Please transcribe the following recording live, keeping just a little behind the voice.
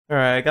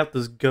Alright, I got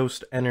this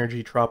Ghost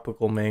Energy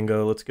Tropical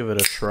Mango. Let's give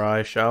it a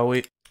try, shall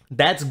we?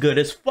 That's good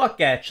as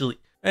fuck, actually.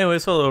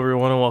 Anyways, hello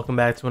everyone and welcome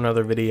back to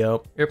another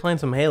video. We're playing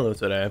some Halo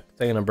today.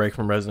 Taking a break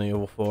from Resident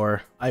Evil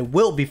 4. I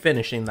will be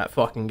finishing that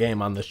fucking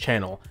game on this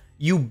channel.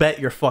 You bet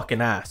your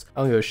fucking ass. I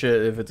don't give a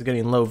shit if it's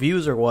getting low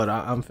views or what,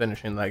 I'm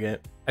finishing that game.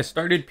 I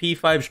started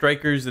P5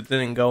 Strikers, it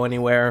didn't go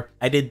anywhere.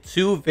 I did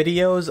 2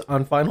 videos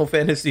on Final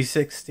Fantasy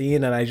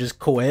 16 and I just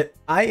quit.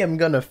 I am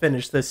gonna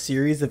finish this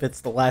series if it's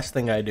the last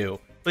thing I do.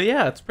 But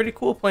yeah, it's pretty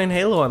cool playing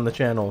Halo on the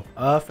channel.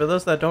 For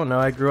those that don't know,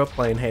 I grew up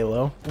playing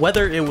Halo.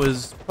 Whether it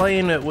was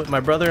playing it with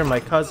my brother and my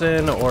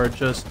cousin, or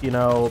just, you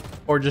know,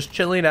 or just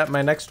chilling at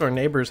my next door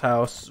neighbor's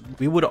house,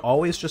 we would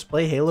always just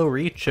play Halo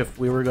Reach if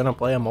we were gonna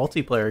play a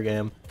multiplayer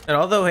game. And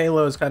although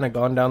Halo has kind of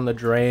gone down the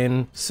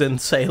drain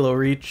since Halo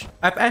Reach,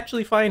 I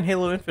actually find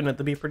Halo Infinite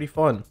to be pretty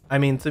fun. I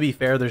mean, to be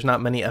fair, there's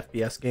not many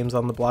FPS games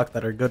on the block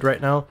that are good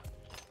right now.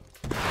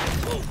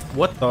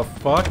 What the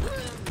fuck?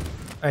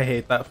 I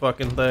hate that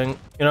fucking thing.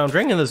 You know, I'm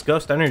drinking this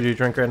Ghost Energy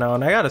drink right now,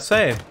 and I gotta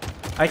say,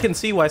 I can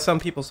see why some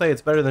people say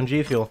it's better than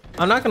G Fuel.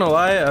 I'm not gonna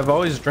lie, I've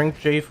always drank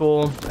G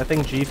Fuel. I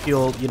think G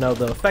Fuel, you know,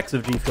 the effects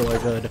of G Fuel are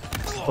good,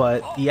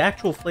 but the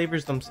actual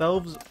flavors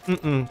themselves,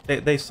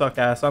 they suck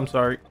ass, I'm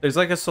sorry. There's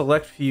like a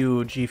select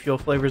few G Fuel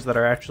flavors that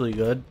are actually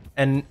good,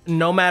 and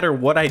no matter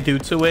what I do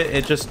to it,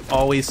 it just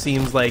always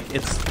seems like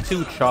it's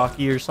too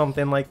chalky or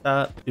something like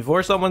that.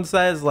 Before someone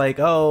says like,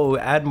 oh,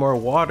 add more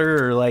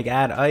water or like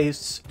add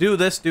ice, do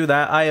this, do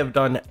that, I have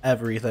done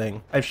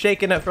everything. I've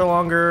shaken it for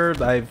longer,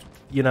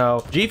 you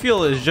know, G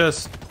Fuel is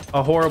just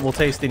a horrible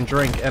tasting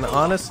drink, and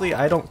honestly,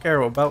 I don't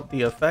care about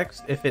the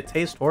effects. If it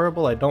tastes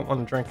horrible, I don't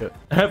want to drink it.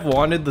 I've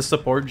wanted to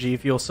support G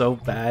Fuel so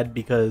bad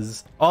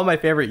because all my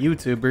favorite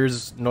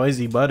YouTubers,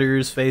 Noisy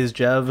Butters, FaZe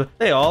Jev,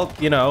 they all,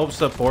 you know,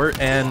 support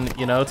and,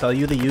 you know, tell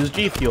you to use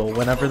G Fuel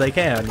whenever they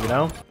can, you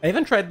know? I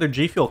even tried their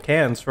G Fuel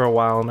cans for a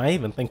while, and I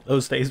even think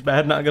those taste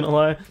bad, not gonna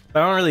lie. I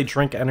don't really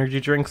drink energy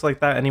drinks like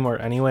that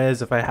anymore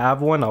anyways. If I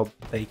have one, I'll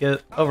take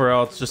it.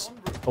 Overall, it's just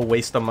a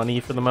waste of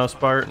money for the most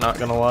part, not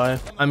gonna lie.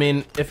 I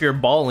mean, if you're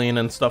balling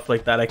and stuff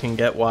like that, I can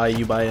get why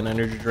you buy an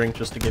energy drink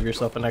just to give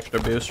yourself an extra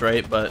boost,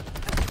 right? But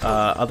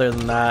other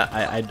than that,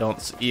 I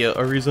don't see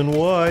a reason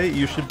why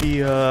you should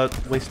be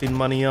wasting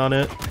money on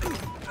it.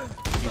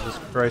 Jesus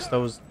Christ, that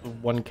was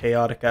one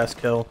chaotic ass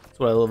kill. That's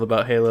what I love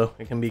about Halo.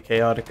 It can be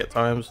chaotic at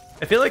times.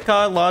 I feel like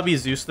COD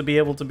lobbies used to be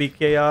able to be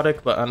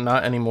chaotic, but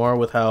not anymore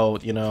with how,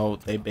 you know,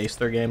 they base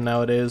their game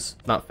nowadays.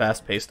 Not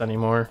fast paced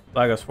anymore.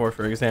 Black Ops 4,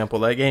 for example,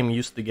 that game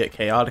used to get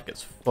chaotic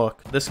as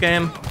fuck. This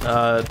game,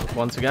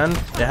 once again,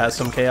 it has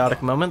some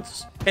chaotic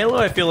moments. Halo,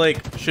 I feel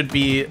like, should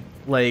be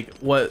like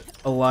what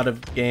a lot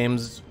of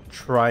games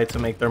try to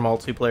make their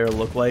multiplayer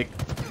look like.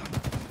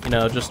 You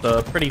know, just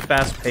a pretty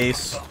fast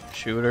paced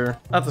shooter.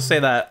 Not to say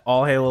that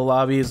all Halo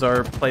lobbies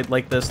are played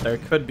like this. There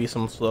could be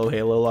some slow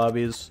Halo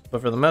lobbies,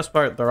 but for the most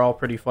part, they're all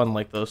pretty fun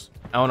like this.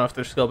 I don't know if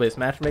there's skill-based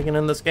matchmaking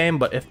in this game,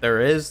 but if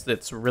there is,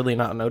 it's really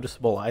not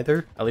noticeable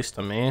either, at least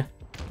to me.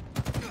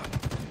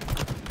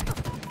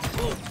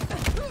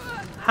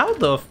 How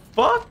the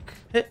fuck?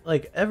 Hit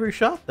like every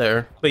shot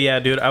there. But yeah,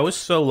 dude, I was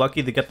so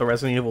lucky to get the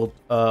Resident Evil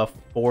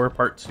 4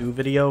 Part 2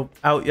 video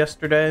out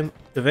yesterday.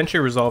 DaVinci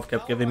Resolve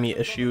kept giving me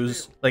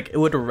issues. Like, it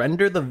would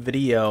render the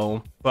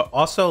video, but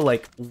also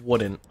like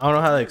wouldn't. I don't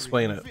know how to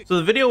explain it. So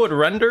the video would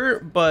render,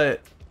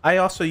 but I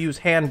also use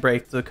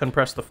Handbrake to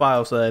compress the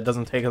file so that it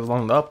doesn't take as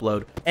long to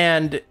upload.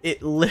 And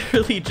it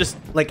literally just,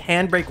 like,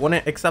 Handbrake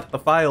wouldn't accept the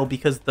file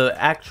because the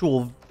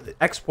actual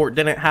export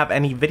didn't have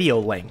any video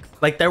length.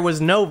 Like, there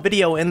was no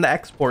video in the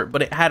export,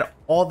 but it had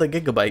all the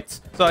gigabytes.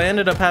 So I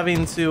ended up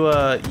having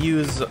to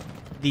use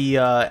the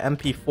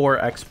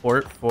MP4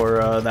 export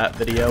for that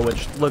video,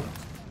 which looked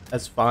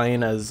as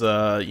fine as,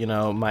 you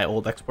know, my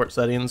old export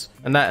settings,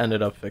 and that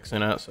ended up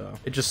fixing it. So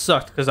it just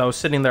sucked because I was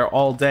sitting there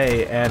all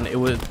day, and it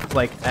was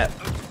like at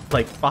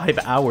like 5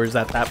 hours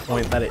at that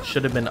point that it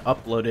should have been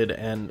uploaded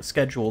and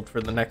scheduled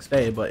for the next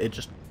day, but it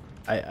just,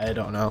 I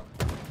don't know.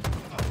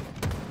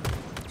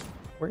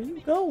 Where are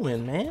you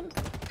going, man?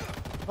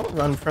 Don't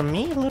run from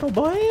me, little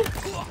boy.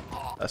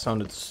 That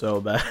sounded so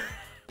bad.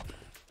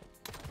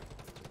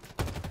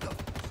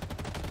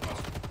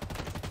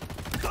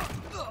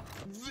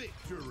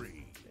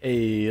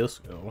 Hey, let's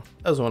go.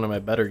 That was one of my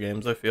better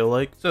games, I feel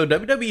like. So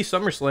WWE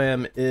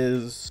SummerSlam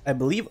is, I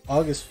believe,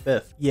 August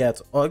 5th. Yeah,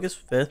 it's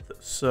August 5th,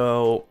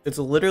 so it's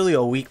literally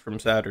a week from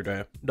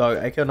Saturday. Dog,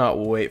 I cannot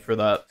wait for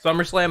that.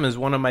 SummerSlam is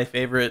one of my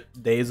favorite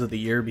days of the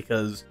year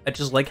because I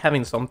just like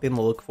having something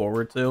to look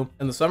forward to.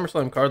 And the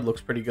SummerSlam card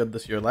looks pretty good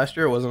this year. Last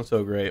year it wasn't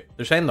so great.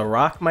 They're saying The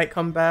Rock might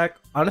come back.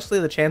 Honestly,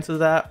 the chances of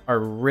that are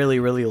really,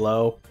 really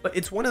low. But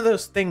it's one of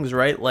those things,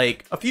 right?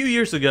 Like, a few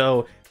years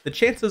ago, the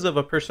chances of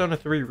a Persona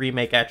 3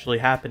 remake actually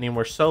happening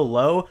were so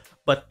low,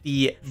 but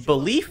the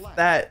belief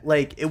that,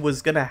 like, it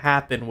was gonna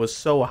happen was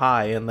so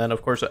high, and then,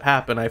 of course, it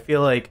happened. I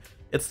feel like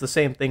it's the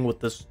same thing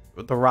with this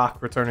The Rock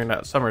returning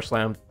at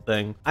SummerSlam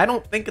thing. I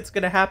don't think it's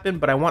gonna happen,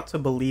 but I want to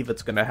believe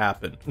it's gonna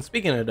happen. And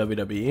speaking of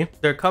WWE,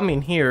 they're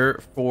coming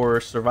here for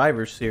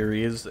Survivor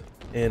Series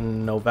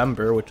in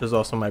November, which is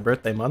also my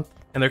birthday month.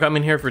 And they're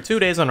coming here for 2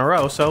 days in a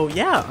row, so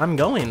yeah, I'm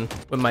going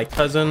with my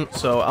cousin,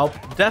 so I'll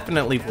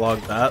definitely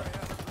vlog that.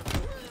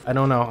 I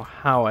don't know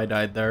how I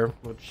died there.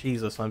 Well,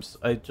 Jesus,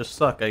 I just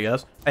suck, I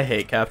guess. I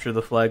hate Capture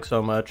the Flag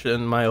so much.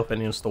 In my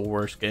opinion, it's the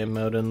worst game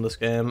mode in this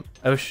game.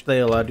 I wish they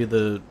allowed you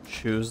to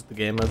choose the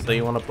game modes that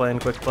you want to play in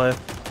quick play.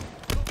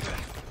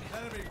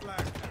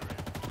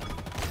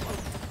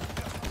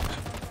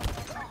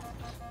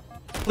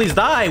 Please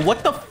die!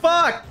 What the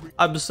fuck?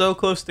 I'm so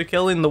close to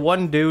killing the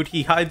one dude.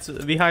 He hides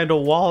behind a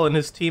wall and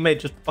his teammate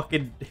just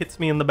fucking hits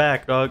me in the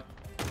back, dog.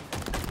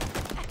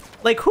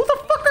 Like, who the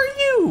fuck are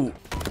you?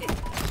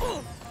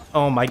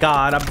 Oh my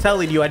god, I'm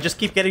telling you, I just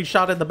keep getting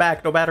shot in the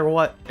back no matter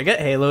what. I get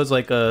Halo's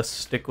like a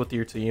stick with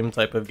your team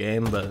type of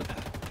game, but...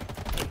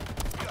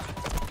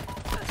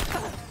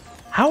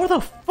 How the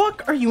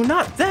fuck are you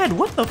not dead?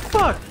 What the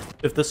fuck?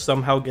 If this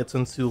somehow gets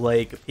into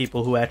like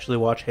people who actually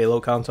watch Halo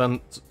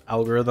content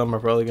algorithm are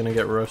probably gonna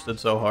get roasted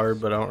so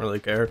hard, but I don't really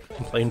care.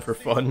 I'm playing for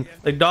fun.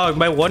 Like, dog,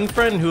 my one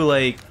friend who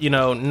like, you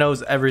know,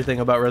 knows everything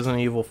about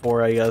Resident Evil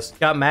 4, I guess,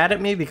 got mad at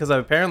me because I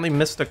apparently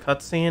missed a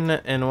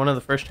cutscene in one of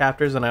the first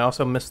chapters and I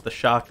also missed the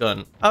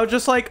shotgun. I was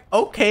just like,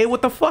 okay,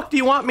 what the fuck do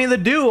you want me to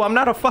do? I'm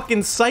not a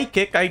fucking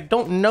psychic. I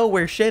don't know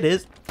where shit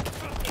is.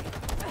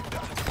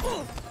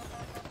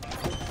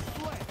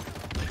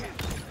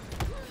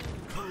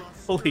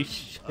 Holy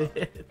shit.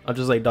 I'm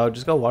just like, dog,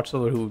 just go watch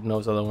someone who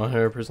knows how to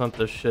 100%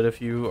 this shit if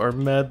you are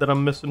mad that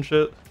I'm missing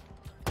shit.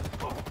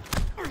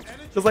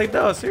 Cause like,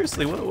 no,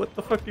 seriously, what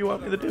the fuck do you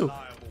want me to do?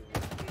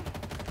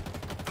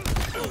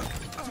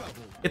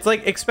 It's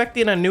like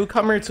expecting a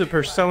newcomer to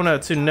Persona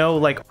to know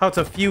like how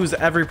to fuse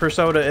every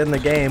persona in the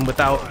game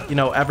without, you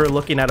know, ever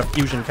looking at a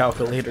fusion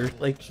calculator.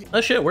 Like,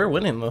 oh shit, we're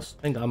winning this.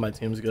 Thank God my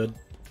team's good,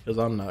 because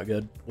I'm not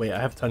good. Wait,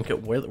 I have 10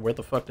 kills. Where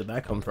the fuck did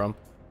that come from?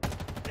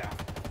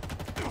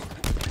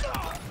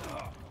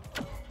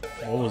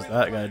 What was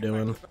that guy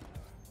doing?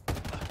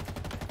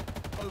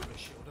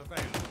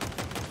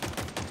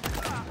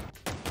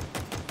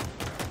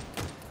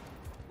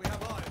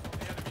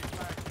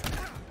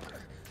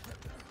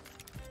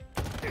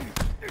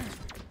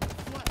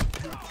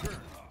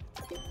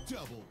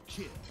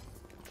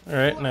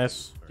 Alright,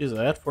 nice. Jeez,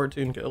 I had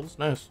 14 kills.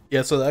 Nice.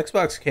 Yeah, so the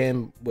Xbox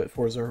came with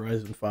Forza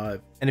Horizon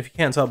 5. And if you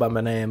can't tell by my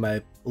name,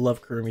 I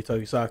love Kurumi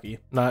Tokisaki.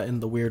 Not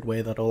in the weird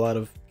way that a lot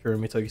of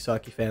Kurumi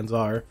Tokisaki fans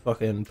are.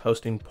 Fucking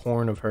posting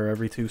porn of her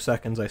every 2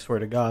 seconds, I swear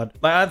to God.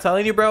 Like, I'm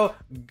telling you, bro,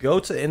 go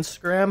to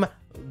Instagram,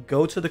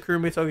 go to the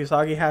Kurumi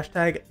Tokisaki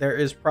hashtag. There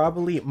is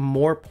probably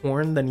more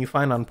porn than you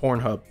find on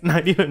Pornhub.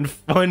 Not even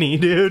funny,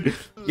 dude.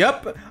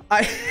 Yep,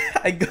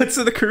 I go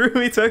to the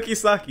Kurumi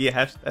Tokisaki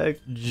hashtag.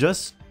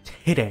 Just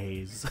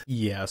titties.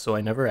 Yeah, so I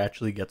never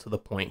actually get to the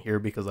point here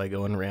because I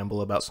go and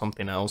ramble about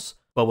something else.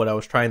 But what I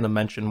was trying to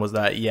mention was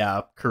that,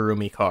 yeah,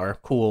 Kurumi car.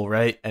 Cool,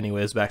 right?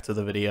 Anyways, back to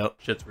the video.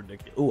 Shit's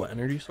ridiculous. Ooh,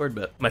 energy sword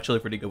bit. I'm actually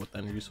pretty good with the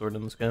energy sword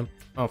in this game.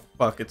 Oh,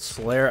 fuck, it's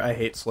Slayer. I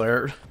hate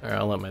Slayer. Alright,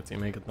 I'll let my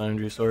teammate get the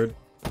energy sword.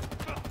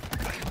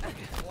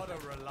 What a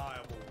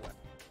reliable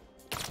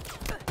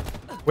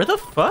weapon. Where the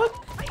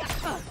fuck?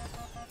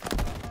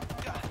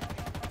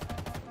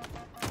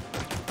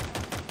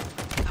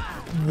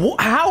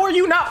 How are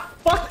you not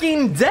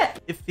fucking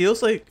dead? It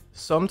feels like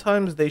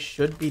sometimes they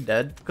should be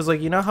dead. Because, like,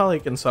 you know how,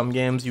 like, in some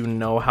games, you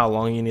know how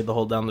long you need to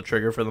hold down the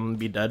trigger for them to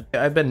be dead?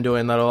 I've been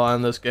doing that a lot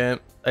in this game.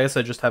 I guess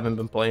I just haven't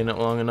been playing it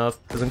long enough.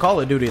 Because in Call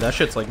of Duty, that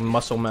shit's, like,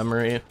 muscle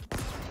memory.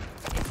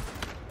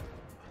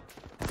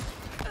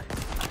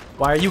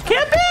 Why are you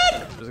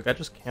camping? There's a guy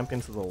just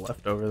camping to the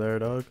left over there,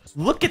 dog.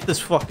 Look at this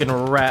fucking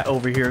rat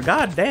over here.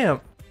 God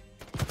damn.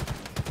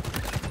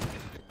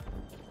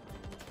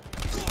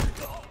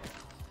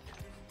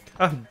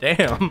 God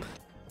damn.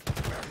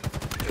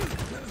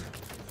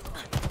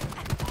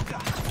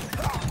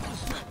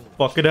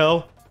 Fucking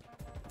hell.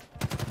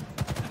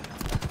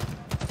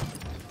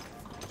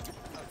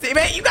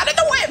 Teammate, you got in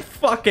the way!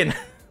 Fucking.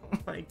 Oh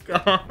my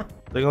god.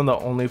 I think I'm the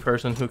only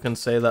person who can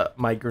say that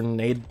my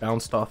grenade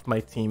bounced off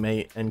my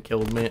teammate and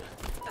killed me.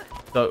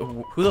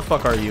 So, who the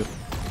fuck are you?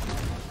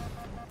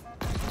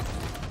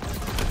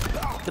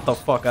 Get the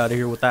fuck out of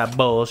here with that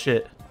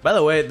bullshit. By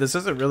the way, this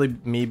isn't really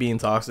me being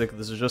toxic.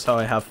 This is just how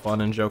I have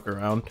fun and joke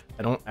around.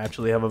 I don't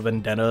actually have a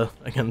vendetta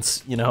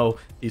against, you know,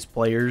 these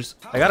players.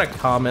 I got a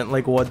comment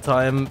like one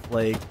time,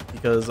 like,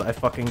 because I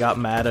fucking got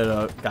mad at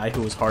a guy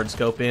who was hard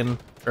scoping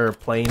or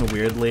playing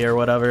weirdly or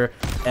whatever.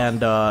 And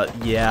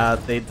yeah,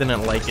 they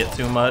didn't like it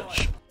too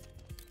much.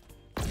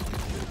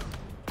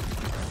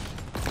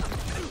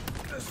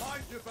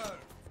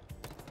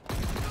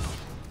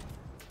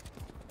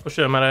 Oh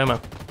shit, I'm out of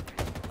ammo.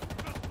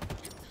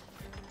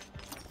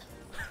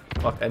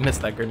 Fuck, I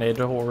missed that grenade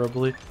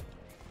horribly.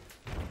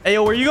 Hey,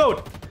 yo, where you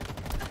going?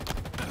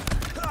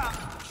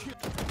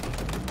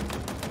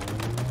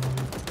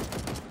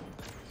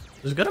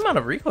 There's a good amount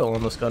of recoil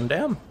on this gun,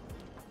 damn.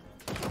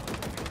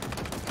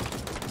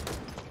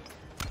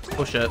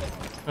 Oh shit.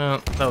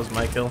 That was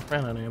my kill.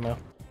 Ran out of ammo.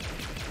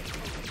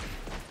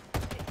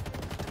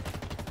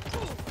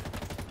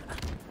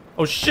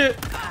 Oh shit!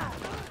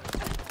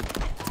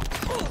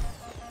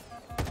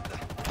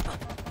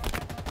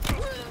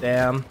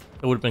 Damn.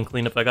 It would have been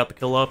clean if I got the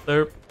kill off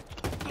there.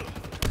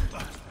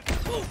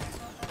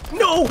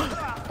 No!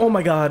 Oh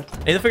my god.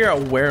 I need to figure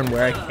out where and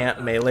where I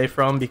can't melee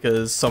from,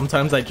 because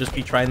sometimes I just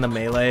be trying the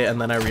melee and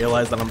then I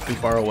realize that I'm too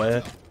far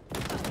away.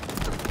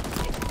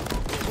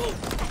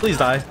 Please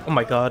die. Oh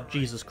my god.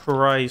 Jesus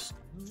Christ.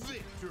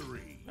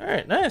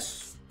 Alright,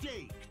 nice.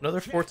 Another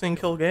 14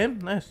 kill game.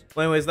 Nice.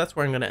 Well, anyways, that's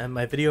where I'm going to end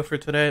my video for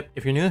today.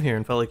 If you're new here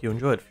and felt like you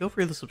enjoyed, feel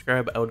free to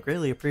subscribe. I would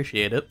greatly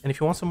appreciate it. And if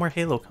you want some more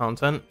Halo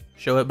content,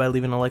 show it by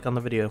leaving a like on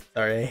the video.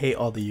 Sorry, I hate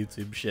all the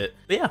YouTube shit.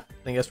 But yeah,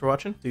 thank you guys for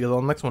watching. See you guys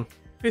on the next one.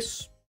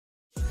 Peace.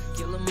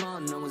 Kill 'em all,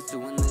 no one's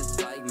doing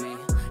this like me.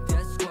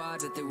 Death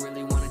squad that they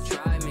really wanna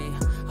try me.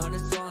 100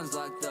 songs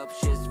locked up,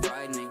 shit's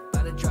frightening.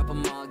 Gotta drop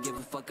 'em all, give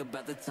a fuck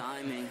about the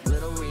timing.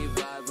 Little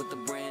revive with a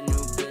brand new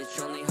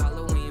bitch. Only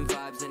Halloween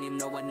vibes, and you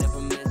know I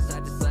never miss. I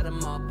just let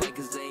 'em all play,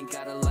 cause they ain't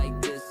gotta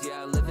like this.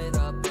 Yeah, I live it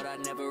up, but I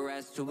never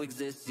asked to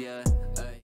exist, yeah.